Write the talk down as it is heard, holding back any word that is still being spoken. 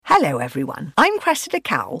Hello everyone, I'm Cressida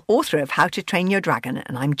Cowell, author of How to Train Your Dragon,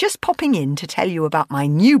 and I'm just popping in to tell you about my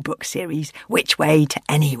new book series, Which Way to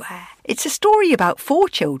Anywhere. It's a story about 4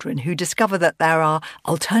 children who discover that there are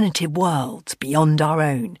alternative worlds beyond our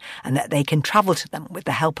own and that they can travel to them with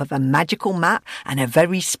the help of a magical map and a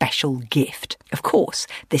very special gift. Of course,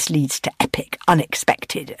 this leads to epic,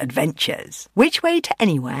 unexpected adventures. Which Way to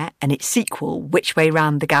Anywhere and its sequel, Which Way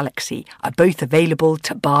Round the Galaxy, are both available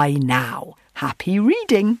to buy now. Happy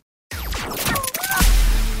reading!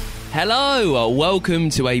 Hello, welcome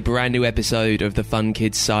to a brand new episode of the Fun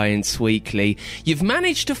Kids Science Weekly. You've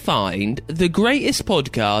managed to find the greatest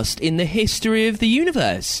podcast in the history of the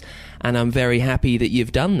universe, and I'm very happy that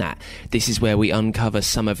you've done that. This is where we uncover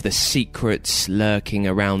some of the secrets lurking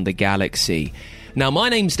around the galaxy. Now, my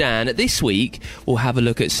name's Dan. This week, we'll have a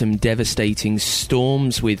look at some devastating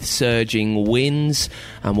storms with surging winds,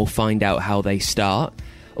 and we'll find out how they start.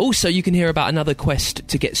 Also, you can hear about another quest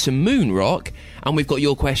to get some moon rock, and we've got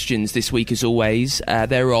your questions this week as always.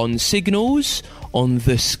 They're on Signals, on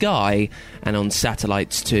the Sky, and on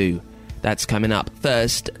satellites too. That's coming up.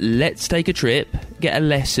 First, let's take a trip, get a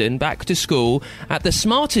lesson back to school at the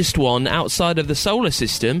smartest one outside of the solar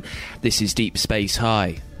system. This is Deep Space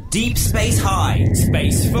High. Deep Space High,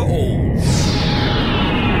 space for all.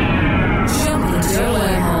 Jump into a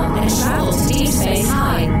wormhole and travel to Deep Space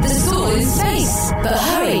High, the school in space. But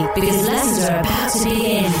hurry, because lessons are about to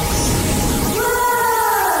begin.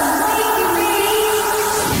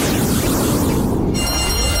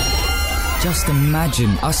 Just imagine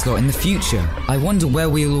us lot in the future. I wonder where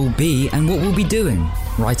we'll all be and what we'll be doing.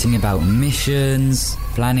 Writing about missions,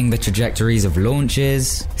 planning the trajectories of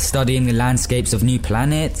launches, studying the landscapes of new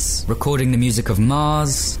planets, recording the music of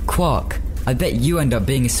Mars. Quark, I bet you end up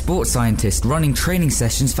being a sports scientist running training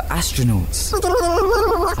sessions for astronauts.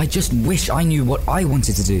 I just wish I knew what I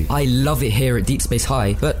wanted to do. I love it here at Deep Space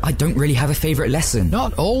High, but I don't really have a favourite lesson.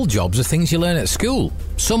 Not all jobs are things you learn at school.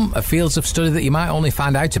 Some are fields of study that you might only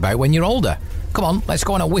find out about when you're older. Come on, let's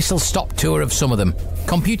go on a whistle-stop tour of some of them.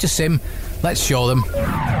 Computer sim, let's show them.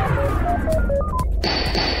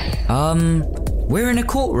 We're in a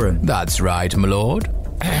courtroom. That's right, my lord.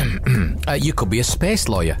 You could be a space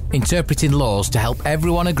lawyer, interpreting laws to help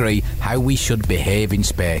everyone agree how we should behave in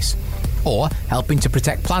space. Or helping to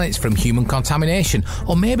protect planets from human contamination.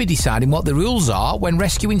 Or maybe deciding what the rules are when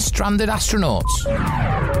rescuing stranded astronauts.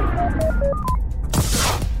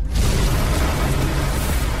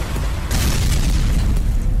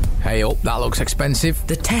 Hey up, that looks expensive.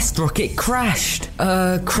 The test rocket crashed.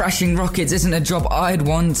 Crashing rockets isn't a job I'd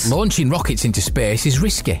want. Launching rockets into space is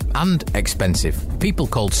risky and expensive. People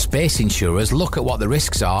called space insurers look at what the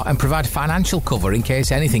risks are and provide financial cover in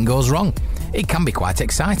case anything goes wrong. It can be quite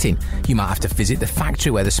exciting. You might have to visit the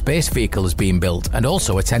factory where the space vehicle is being built and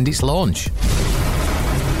also attend its launch.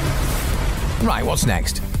 Right, what's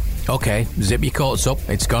next? Okay, zip your coats up.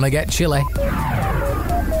 It's gonna get chilly.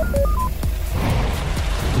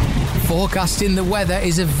 Forecasting the weather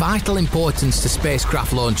is of vital importance to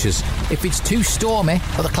spacecraft launches. If it's too stormy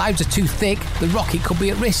or the clouds are too thick, the rocket could be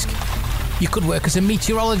at risk. You could work as a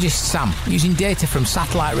meteorologist, Sam, using data from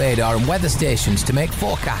satellite radar and weather stations to make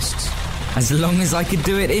forecasts. As long as I could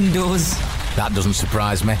do it indoors. That doesn't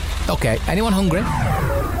surprise me. Okay, anyone hungry?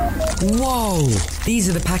 Whoa! These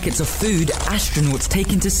are the packets of food astronauts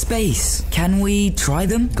take into space. Can we try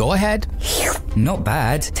them? Go ahead. Not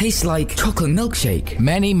bad. Tastes like chocolate milkshake.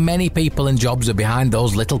 Many people and jobs are behind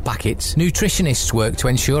those little packets. Nutritionists work to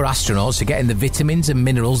ensure astronauts are getting the vitamins and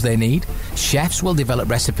minerals they need. Chefs will develop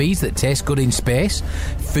recipes that taste good in space.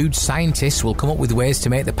 Food scientists will come up with ways to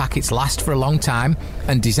make the packets last for a long time.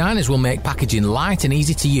 And designers will make packaging light and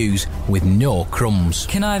easy to use with no crumbs.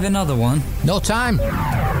 Can I have another one? No time.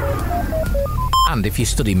 And if you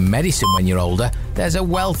study medicine when you're older, there's a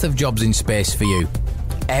wealth of jobs in space for you.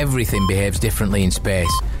 Everything behaves differently in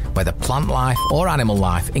space, whether plant life or animal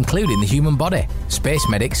life, including the human body. Space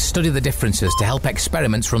medics study the differences to help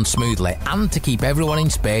experiments run smoothly and to keep everyone in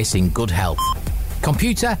space in good health.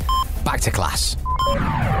 Computer, back to class.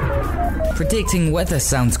 Predicting weather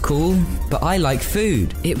sounds cool, but I like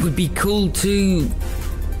food. It would be cool to...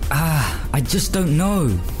 I just don't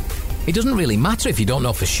know. It doesn't really matter if you don't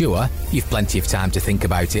know for sure. You've plenty of time to think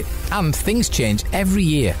about it. And things change every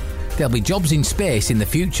year. There'll be jobs in space in the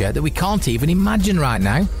future that we can't even imagine right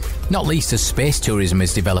now. Not least as space tourism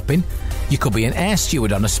is developing. You could be an air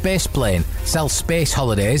steward on a space plane, sell space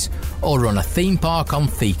holidays, or run a theme park on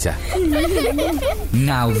Theta.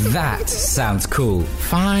 Now that sounds cool.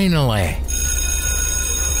 Finally.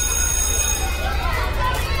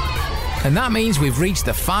 And that means we've reached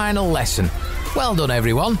the final lesson. Well done,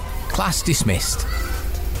 everyone. Class dismissed.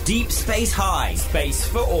 Deep Space High, Space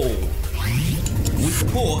for All. With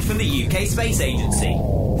support from the UK Space Agency.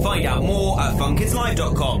 Find out more at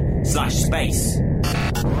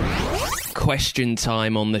funkidslive.com/space. Question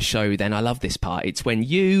time on the show then. I love this part. It's when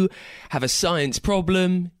you have a science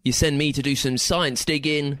problem, you send me to do some science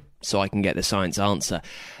digging so I can get the science answer.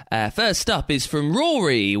 First up is from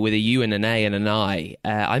Rory with a U and an A and an I.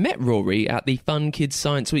 I met Rory at the Fun Kids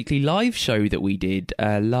Science Weekly live show that we did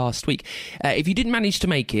last week. If you didn't manage to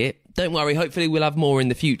make it, don't worry, hopefully we'll have more in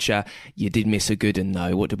the future. You did miss a good one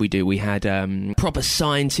though. What did we do? We had proper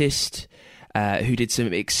scientist who did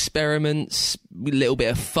some experiments, a little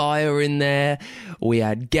bit of fire in there. We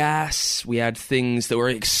had gas, we had things that were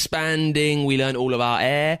expanding, we learned all about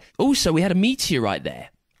air. Also, we had a meteorite there.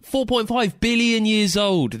 4.5 billion years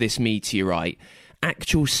old, this meteorite.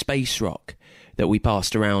 Actual space rock that we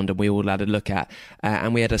passed around and we all had a look at.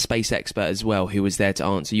 And we had a space expert as well who was there to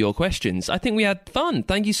answer your questions. I think we had fun.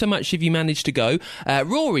 Thank you so much if you managed to go.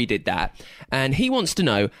 Rory did that. And he wants to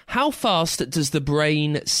know, how fast does the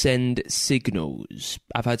brain send signals?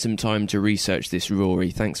 I've had some time to research this,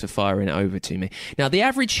 Rory. Thanks for firing it over to me. Now, the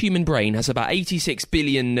average human brain has about 86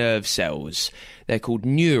 billion nerve cells. They're called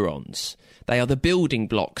neurons. They are the building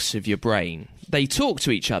blocks of your brain. They talk to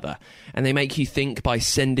each other, and they make you think by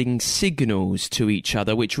sending signals to each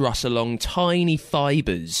other, which rush along tiny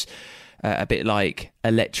fibres, a bit like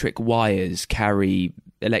electric wires carry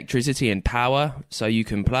electricity and power, so you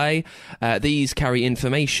can play. These carry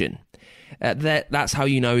information. That's how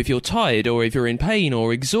you know if you're tired or if you're in pain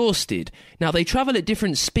or exhausted. Now, they travel at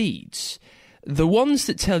different speeds. The ones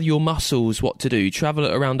that tell your muscles what to do travel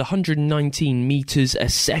at around 119 metres a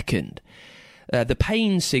second. The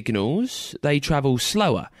pain signals, they travel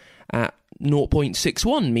slower at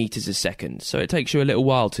 0.61 metres a second, so it takes you a little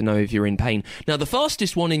while to know if you're in pain. Now, the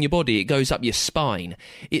fastest one in your body, it goes up your spine.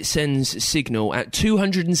 It sends signal at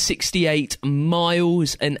 268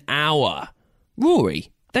 miles an hour.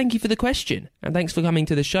 Rory, thank you for the question, and thanks for coming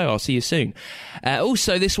to the show. I'll see you soon.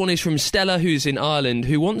 Also, this one is from Stella, who's in Ireland,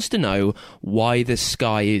 who wants to know why the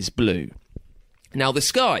sky is blue. Now, the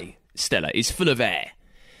sky, Stella, is full of air.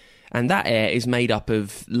 And that air is made up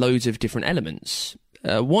of loads of different elements.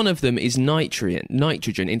 One of them is nitrogen.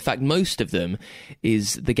 In fact, most of them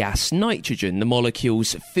is the gas nitrogen. The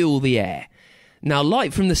molecules fill the air. Now,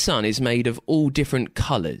 light from the sun is made of all different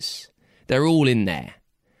colours. They're all in there.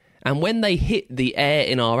 And when they hit the air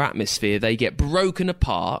in our atmosphere, they get broken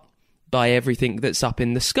apart by everything that's up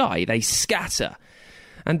in the sky. They scatter.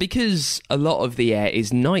 And because a lot of the air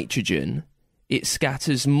is nitrogen, it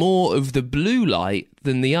scatters more of the blue light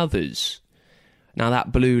than the others. Now,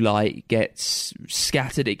 that blue light gets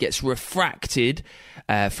scattered, it gets refracted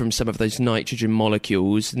from some of those nitrogen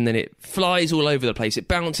molecules, and then it flies all over the place. It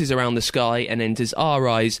bounces around the sky and enters our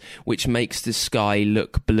eyes, which makes the sky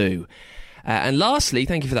look blue. And lastly,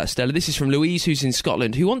 thank you for that, Stella, this is from Louise, who's in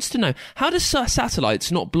Scotland, who wants to know, how do satellites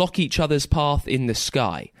not block each other's path in the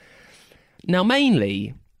sky? Now,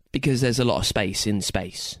 mainly because there's a lot of space in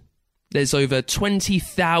space. There's over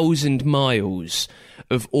 20,000 miles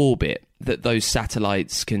of orbit that those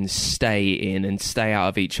satellites can stay in and stay out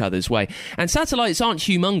of each other's way. And satellites aren't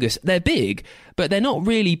humongous. They're big, but they're not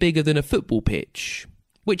really bigger than a football pitch,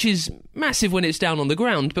 which is massive when it's down on the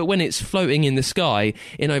ground, but when it's floating in the sky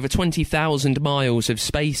in over 20,000 miles of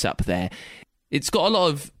space up there, it's got a lot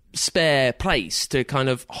of spare place to kind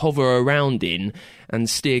of hover around in and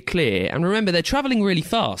steer clear. And remember, they're travelling really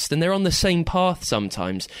fast and they're on the same path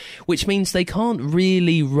sometimes, which means they can't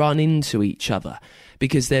really run into each other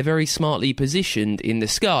because they're very smartly positioned in the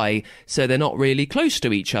sky, so they're not really close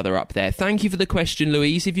to each other up there. Thank you for the question,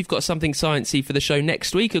 Louise. If you've got something sciencey for the show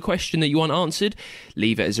next week, a question that you want answered,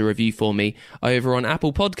 leave it as a review for me over on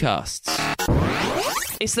Apple Podcasts.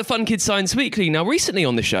 It's the Fun Kids Science Weekly. Now, recently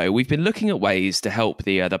on the show, we've been looking at ways to help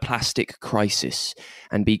the plastic crisis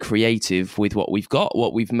and be creative with what we've got,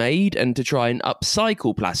 what we've made, and to try and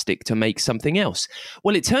upcycle plastic to make something else.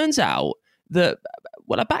 Well, it turns out that,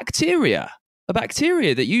 a bacteria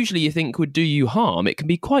that usually you think would do you harm, it can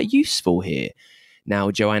be quite useful here.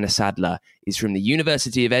 Now, Joanna Sadler is from the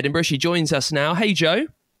University of Edinburgh. She joins us now. Hey, Jo.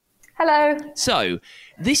 Hello. So,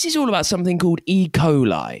 this is all about something called E.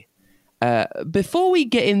 coli. Before we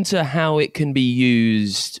get into how it can be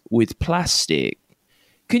used with plastic,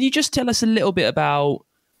 can you just tell us a little bit about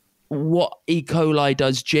what E. coli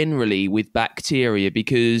does generally with bacteria?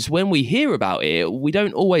 Because when we hear about it, we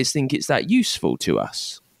don't always think it's that useful to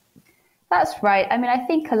us. That's right. I mean, I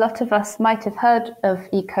think a lot of us might have heard of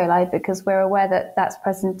E. coli because we're aware that that's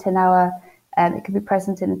present in our, it can be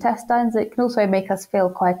present in intestines. It can also make us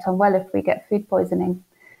feel quite unwell if we get food poisoning.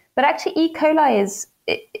 But actually, E. coli is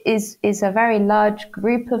is a very large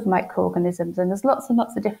group of microorganisms, and there's lots and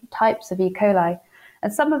lots of different types of E. coli.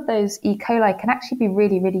 And some of those E. coli can actually be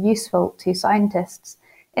really, really useful to scientists.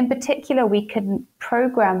 In particular, we can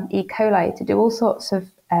program E. coli to do all sorts of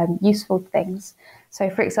useful things. So,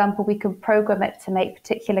 for example, we can program it to make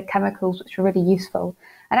particular chemicals which are really useful.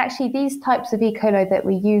 And actually, these types of E. coli that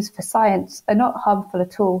we use for science are not harmful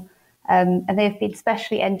at all, and they've been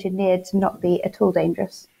specially engineered to not be at all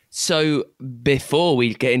dangerous. So before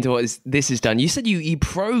we get into what this is done, you said you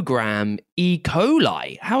program E.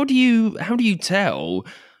 coli. How do you tell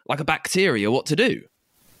like a bacteria what to do?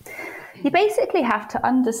 You basically have to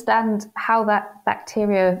understand how that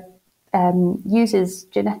bacteria uses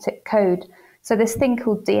genetic code. So this thing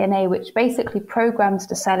called DNA, which basically programs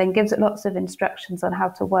the cell and gives it lots of instructions on how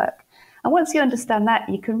to work. And once you understand that,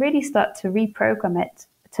 you can really start to reprogram it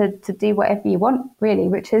to do whatever you want, really,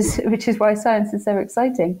 which is why science is so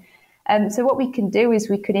exciting. So what we can do is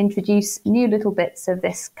we could introduce new little bits of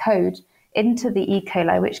this code into the E.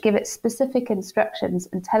 coli, which give it specific instructions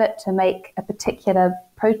and tell it to make a particular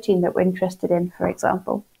protein that we're interested in, for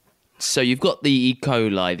example. So you've got the E.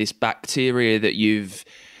 coli, this bacteria that you've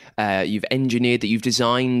engineered, that you've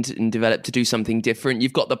designed and developed to do something different.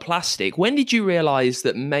 You've got the plastic. When did you realise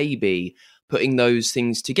that maybe putting those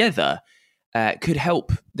things together could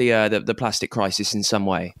help the plastic crisis in some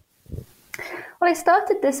way? Well, I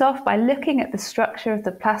started this off by looking at the structure of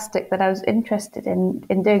the plastic that I was interested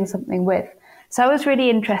in doing something with. So I was really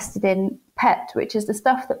interested in PET, which is the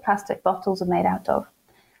stuff that plastic bottles are made out of.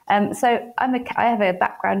 So I have a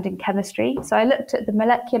background in chemistry, so I looked at the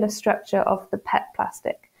molecular structure of the PET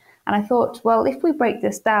plastic. And I thought, well, if we break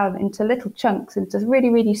this down into little chunks, into really,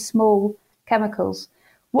 really small chemicals,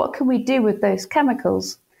 what can we do with those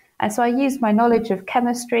chemicals? And so I used my knowledge of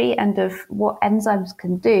chemistry and of what enzymes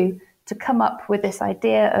can do to come up with this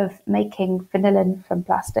idea of making vanillin from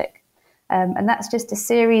plastic. And that's just a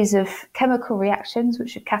series of chemical reactions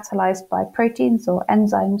which are catalyzed by proteins or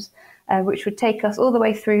enzymes, which would take us all the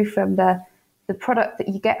way through from the product that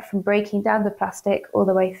you get from breaking down the plastic all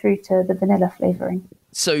the way through to the vanilla flavoring.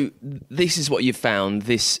 So this is what you've found,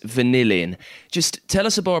 this vanillin. Just tell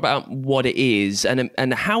us more about what it is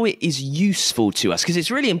and how it is useful to us, because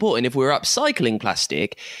it's really important if we're upcycling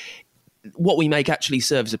plastic, what we make actually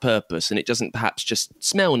serves a purpose and it doesn't perhaps just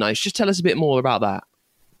smell nice. Just tell us a bit more about that.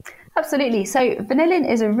 Absolutely. So vanillin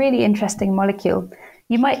is a really interesting molecule.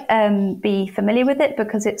 You might be familiar with it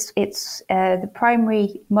because it's the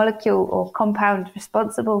primary molecule or compound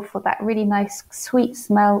responsible for that really nice sweet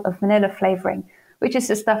smell of vanilla flavoring, which is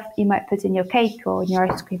the stuff you might put in your cake or in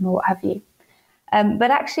your ice cream or what have you.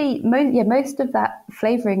 But actually, most of that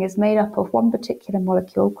flavoring is made up of one particular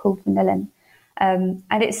molecule called vanillin. And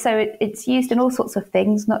it's used in all sorts of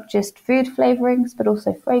things, not just food flavorings, but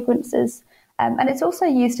also fragrances. And it's also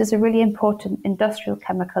used as a really important industrial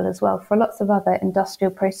chemical as well for lots of other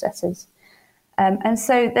industrial processes. And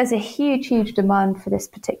so there's a huge, huge demand for this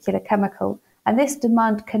particular chemical. And this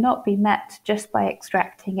demand cannot be met just by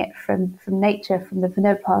extracting it from nature, from the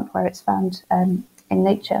vanilla plant where it's found in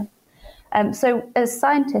nature. So as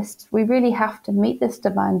scientists, we really have to meet this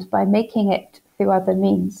demand by making it through other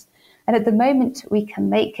means. And at the moment, we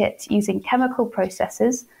can make it using chemical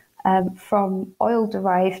processes from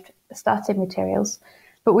oil-derived starting materials.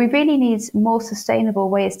 But we really need more sustainable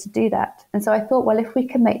ways to do that. And so I thought, well, if we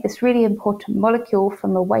can make this really important molecule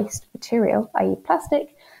from a waste material, i.e.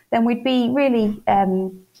 plastic, then we'd be really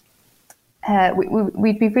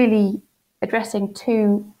we'd be really addressing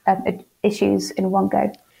two issues in one go.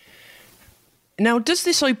 Now, does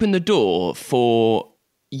this open the door for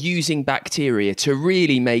using bacteria to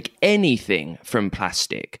really make anything from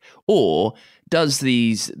plastic, or does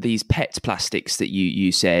these PET plastics that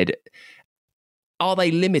you said, are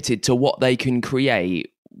they limited to what they can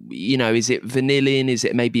create? You know, is it vanillin? Is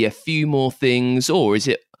it maybe a few more things, or is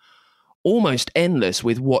it almost endless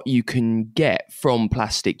with what you can get from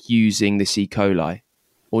plastic using this E. coli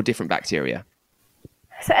or different bacteria?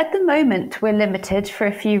 So at the moment, we're limited for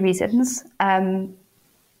a few reasons.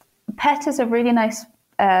 PET is a really nice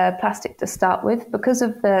plastic to start with. Because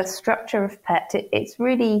of the structure of PET, it's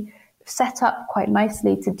really set up quite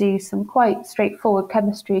nicely to do some quite straightforward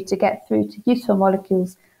chemistry to get through to useful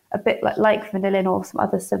molecules, a bit like vanillin or some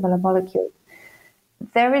other similar molecules.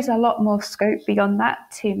 There is a lot more scope beyond that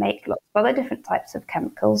to make lots of other different types of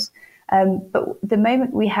chemicals. But at the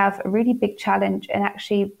moment, we have a really big challenge in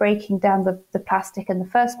actually breaking down the plastic in the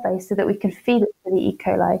first place so that we can feed it to the E.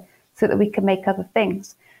 coli so that we can make other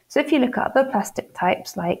things. So if you look at other plastic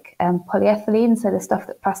types like polyethylene, so the stuff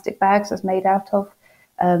that plastic bags is made out of,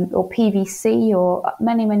 or PVC or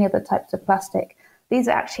many, many other types of plastic, these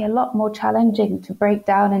are actually a lot more challenging to break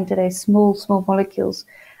down into those small molecules.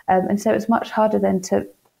 And so it's much harder then to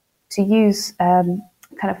use kind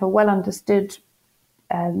of a well understood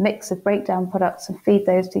mix of breakdown products and feed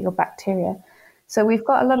those to your bacteria. So we've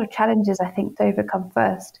got a lot of challenges, I think, to overcome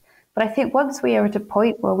first. But I think once we are at a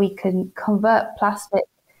point where we can convert plastic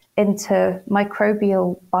into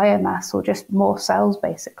microbial biomass, or just more cells,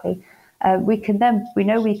 basically, we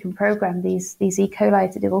know we can program these E.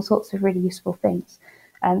 coli to do all sorts of really useful things.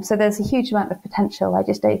 So there's a huge amount of potential. I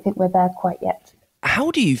just don't think we're there quite yet.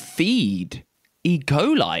 How do you feed E.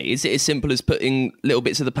 coli? Is it as simple as putting little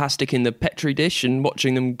bits of the plastic in the Petri dish and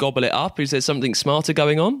watching them gobble it up? Is there something smarter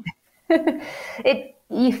going on? So in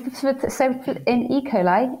E.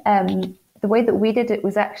 coli, the way that we did it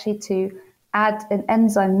was actually to add an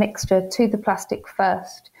enzyme mixture to the plastic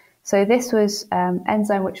first. So this was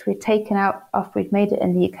enzyme which we'd taken out after we'd made it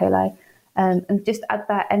in the E. coli, and just add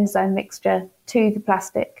that enzyme mixture to the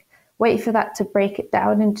plastic, wait for that to break it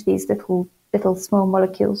down into these little small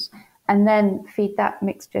molecules, and then feed that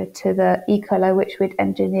mixture to the E. coli, which we'd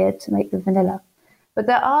engineered to make the vanilla. But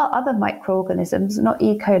there are other microorganisms, not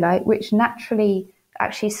E. coli, which naturally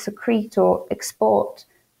actually secrete or export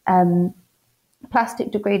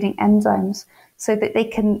plastic degrading enzymes, so that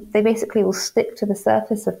they basically will stick to the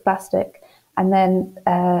surface of plastic and then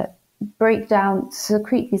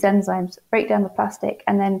secrete these enzymes, break down the plastic,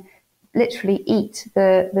 and then literally eat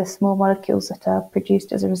the small molecules that are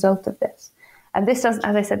produced as a result of this. And this doesn't,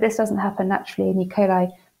 as I said, this doesn't happen naturally in E. coli.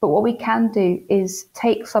 But what we can do is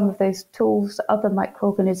take some of those tools that other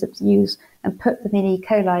microorganisms use and put them in E.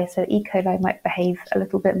 coli, so E. coli might behave a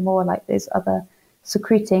little bit more like those other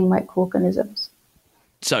secreting microorganisms.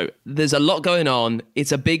 So there's a lot going on.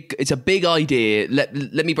 It's a big idea.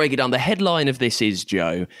 Let me break it down. The headline of this is,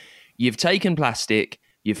 Joe, you've taken plastic,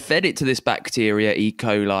 you've fed it to this bacteria, E.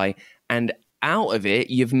 coli, and out of it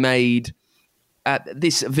you've made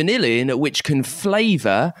this vanillin, which can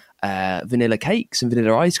flavour vanilla cakes and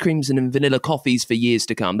vanilla ice creams and vanilla coffees for years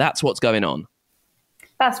to come. That's what's going on.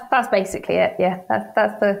 That's basically it. Yeah,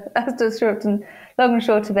 that's the short and long and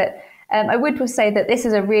short of it. I would say that this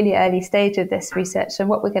is a really early stage of this research, and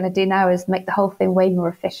what we're going to do now is make the whole thing way more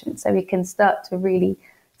efficient, so we can start to really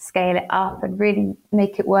scale it up and really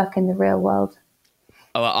make it work in the real world.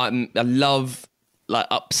 Oh, I love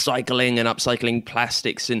upcycling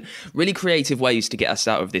plastics, and really creative ways to get us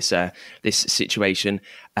out of this situation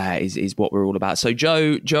is what we're all about. So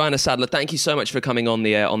Joanna Sadler, thank you so much for coming on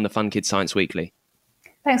the Fun Kids Science Weekly.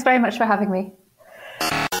 Thanks very much for having me.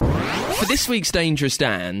 For this week's Dangerous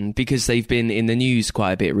Dan, because they've been in the news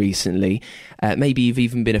quite a bit recently, maybe you've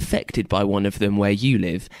even been affected by one of them where you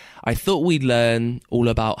live, I thought we'd learn all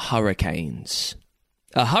about hurricanes.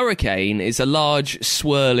 A hurricane is a large,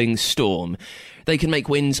 swirling storm. They can make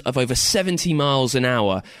winds of over 70 miles an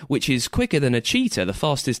hour, which is quicker than a cheetah, the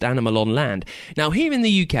fastest animal on land. Now, here in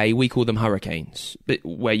the UK, we call them hurricanes. But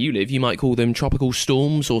where you live, you might call them tropical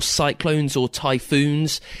storms or cyclones or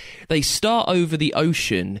typhoons. They start over the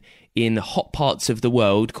ocean in hot parts of the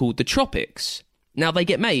world called the tropics. Now, they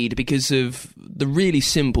get made because of the really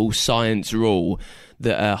simple science rule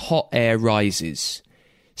that hot air rises.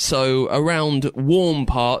 So around warm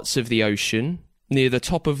parts of the ocean, near the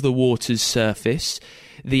top of the water's surface,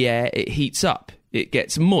 the air, it heats up, it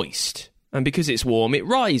gets moist, and because it's warm, it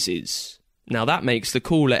rises. Now that makes the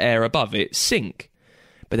cooler air above it sink.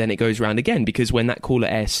 But then it goes round again, because when that cooler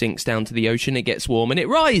air sinks down to the ocean, it gets warm and it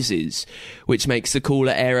rises, which makes the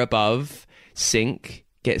cooler air above sink,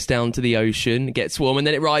 gets down to the ocean, gets warm, and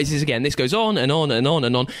then it rises again. This goes on and on and on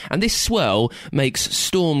and on. And this swirl makes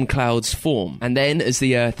storm clouds form. And then as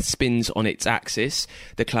the Earth spins on its axis,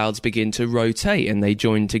 the clouds begin to rotate and they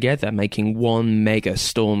join together, making one mega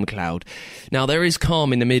storm cloud. Now, there is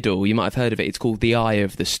calm in the middle. You might have heard of it. It's called the eye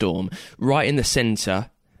of the storm. Right in the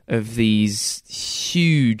centre of these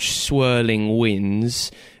huge swirling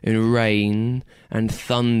winds and rain and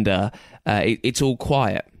thunder, it's all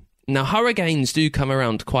quiet. Now, hurricanes do come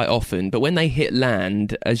around quite often, but when they hit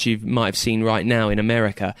land, as you might have seen right now in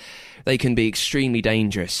America, they can be extremely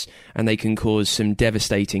dangerous and they can cause some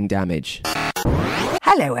devastating damage.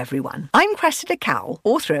 Hello everyone, I'm Cressida Cowell,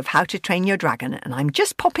 author of How to Train Your Dragon, and I'm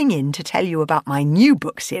just popping in to tell you about my new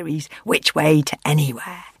book series, Which Way to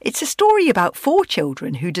Anywhere. It's a story about 4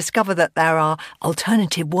 children who discover that there are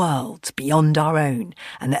alternative worlds beyond our own,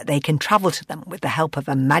 and that they can travel to them with the help of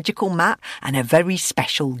a magical map and a very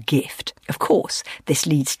special gift. Of course, this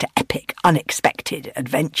leads to epic, unexpected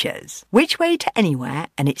adventures. Which Way to Anywhere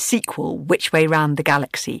and its sequel, Which Way Round the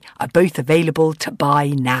Galaxy, are both available to buy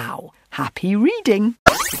now. Happy reading!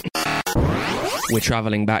 We're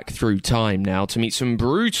travelling back through time now to meet some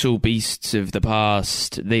brutal beasts of the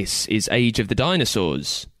past. This is Age of the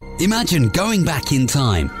Dinosaurs. Imagine going back in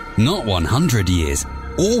time, not 100 years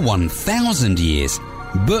or 1,000 years,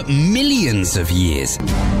 but millions of years.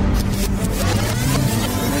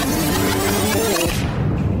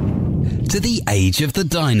 To the Age of the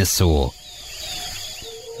Dinosaur.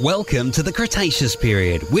 Welcome to the Cretaceous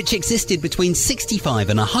period, which existed between 65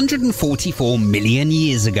 and 144 million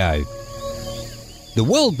years ago. The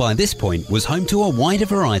world by this point was home to a wider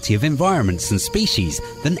variety of environments and species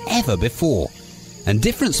than ever before, and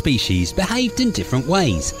different species behaved in different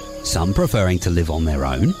ways, some preferring to live on their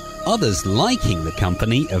own, others liking the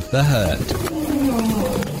company of the herd.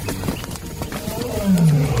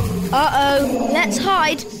 Uh-oh, let's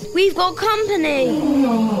hide. We've got company.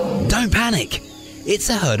 Don't panic. It's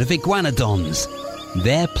a herd of iguanodons.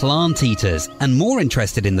 They're plant eaters and more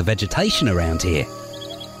interested in the vegetation around here.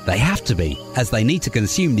 They have to be, as they need to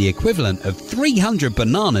consume the equivalent of 300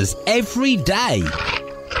 bananas every day.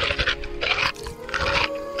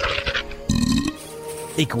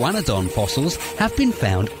 Iguanodon fossils have been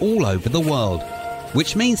found all over the world,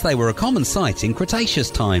 which means they were a common sight in Cretaceous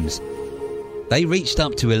times. They reached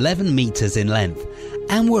up to 11 meters in length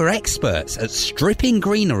and were experts at stripping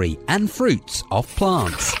greenery and fruits off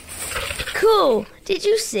plants. Cool. Did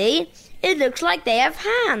you see? It looks like they have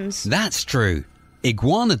hands. That's true.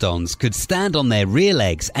 Iguanodons could stand on their rear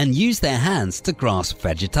legs and use their hands to grasp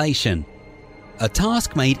vegetation, a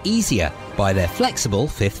task made easier by their flexible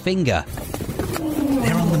fifth finger.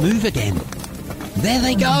 They're on the move again. There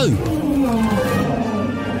they go.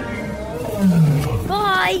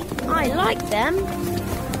 Bye. I like them.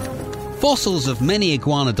 Fossils of many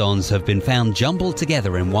iguanodons have been found jumbled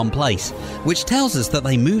together in one place, which tells us that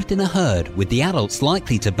they moved in a herd with the adults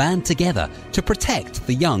likely to band together to protect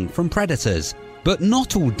the young from predators. But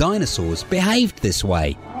not all dinosaurs behaved this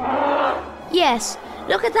way. Yes,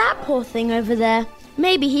 look at that poor thing over there.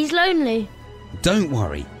 Maybe he's lonely. Don't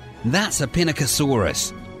worry, that's a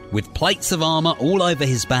Pinacosaurus, with plates of armour all over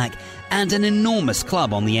his back and an enormous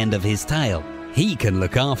club on the end of his tail. He can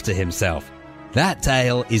look after himself. That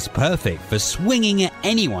tail is perfect for swinging at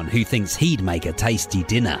anyone who thinks he'd make a tasty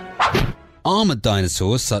dinner. Armoured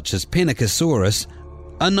dinosaurs such as Pinacosaurus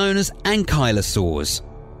are known as ankylosaurs,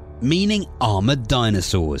 meaning armoured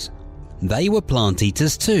dinosaurs. They were plant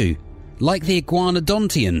eaters too, like the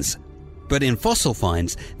iguanodontians. But in fossil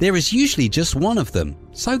finds, there is usually just one of them,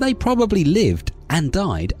 so they probably lived and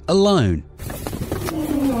died alone.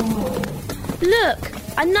 Look,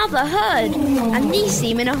 another herd, and these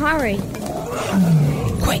seem in a hurry.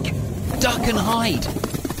 Quick, duck and hide.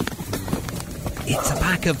 It's a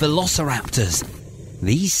pack of velociraptors.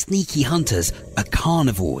 These sneaky hunters are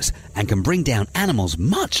carnivores and can bring down animals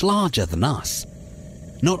much larger than us.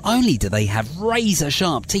 Not only do they have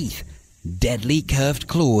razor-sharp teeth, deadly curved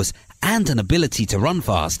claws, and an ability to run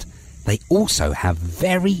fast, they also have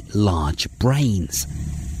very large brains.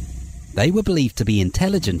 They were believed to be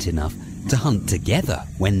intelligent enough to hunt together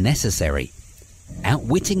when necessary,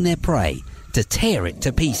 outwitting their prey to tear it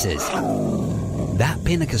to pieces. That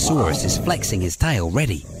Pinacosaurus is flexing his tail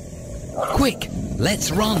ready. Quick,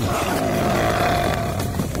 let's run.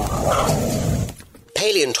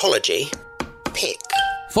 Paleontology, pick.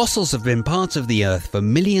 Fossils have been part of the Earth for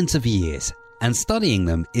millions of years, and studying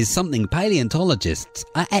them is something paleontologists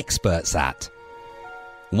are experts at.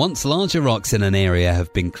 Once larger rocks in an area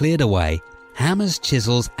have been cleared away, hammers,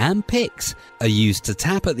 chisels and picks are used to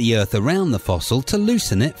tap at the earth around the fossil to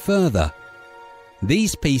loosen it further.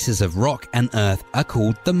 These pieces of rock and earth are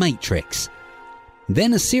called the matrix.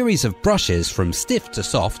 Then a series of brushes from stiff to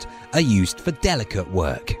soft are used for delicate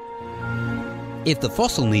work. If the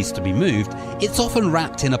fossil needs to be moved, it's often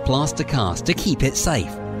wrapped in a plaster cast to keep it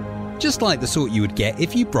safe, just like the sort you would get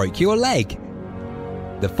if you broke your leg.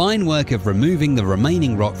 The fine work of removing the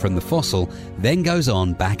remaining rock from the fossil then goes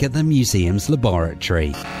on back at the museum's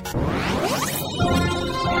laboratory.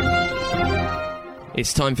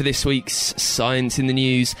 It's time for this week's Science in the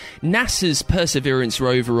News. NASA's Perseverance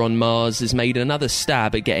rover on Mars has made another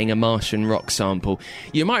stab at getting a Martian rock sample.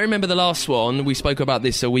 You might remember the last one. We spoke about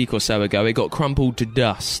this a week or so ago. It got crumpled to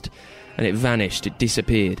dust and it vanished. It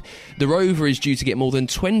disappeared. The rover is due to get more than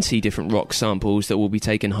 20 different rock samples that will be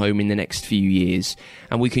taken home in the next few years,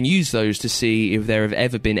 and we can use those to see if there have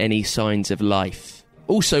ever been any signs of life.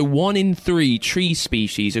 Also, 1 in 3 tree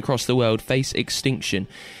species across the world face extinction.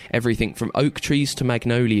 Everything from oak trees to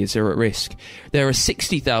magnolias are at risk. There are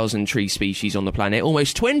 60,000 tree species on the planet.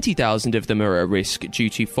 Almost 20,000 of them are at risk due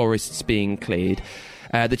to forests being cleared,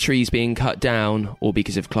 the trees being cut down, or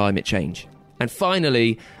because of climate change. And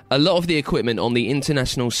finally, a lot of the equipment on the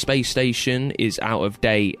International Space Station is out of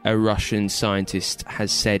date, a Russian scientist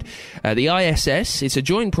has said. The ISS is a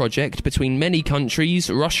joint project between many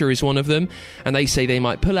countries. Russia is one of them, and they say they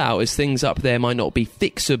might pull out as things up there might not be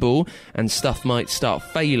fixable and stuff might start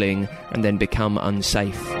failing and then become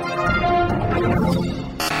unsafe.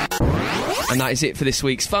 And that is it for this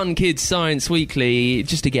week's Fun Kids Science Weekly.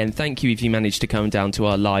 Just again, thank you if you managed to come down to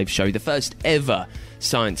our live show, the first ever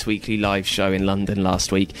Science Weekly live show in London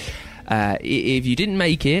last week. If you didn't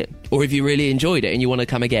make it, or if you really enjoyed it and you want to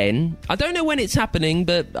come again, I don't know when it's happening,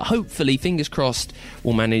 but hopefully, fingers crossed,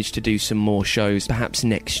 we'll manage to do some more shows, perhaps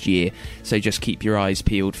next year. So just keep your eyes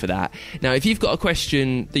peeled for that. Now, if you've got a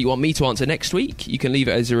question that you want me to answer next week, you can leave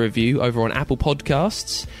it as a review over on Apple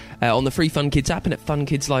Podcasts, on the free Fun Kids app, and at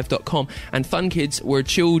funkidslive.com. And Fun Kids, we're a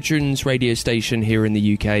children's radio station here in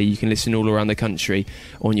the UK. You can listen all around the country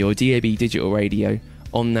on your DAB digital radio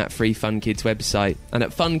on that free Fun Kids website and at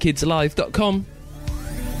funkidslive.com.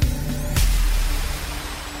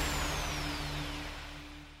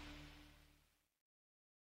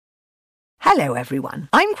 Hello everyone,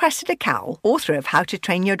 I'm Cressida Cowell, author of How to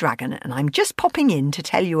Train Your Dragon, and I'm just popping in to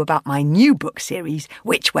tell you about my new book series,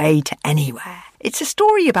 Which Way to Anywhere. It's a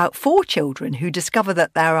story about 4 children who discover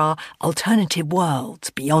that there are alternative worlds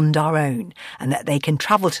beyond our own and that they can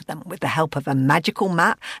travel to them with the help of a magical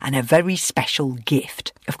map and a very special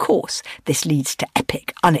gift. Of course, this leads to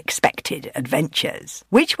epic, unexpected adventures.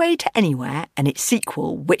 Which Way to Anywhere and its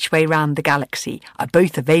sequel, Which Way Round the Galaxy, are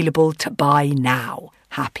both available to buy now.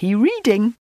 Happy reading!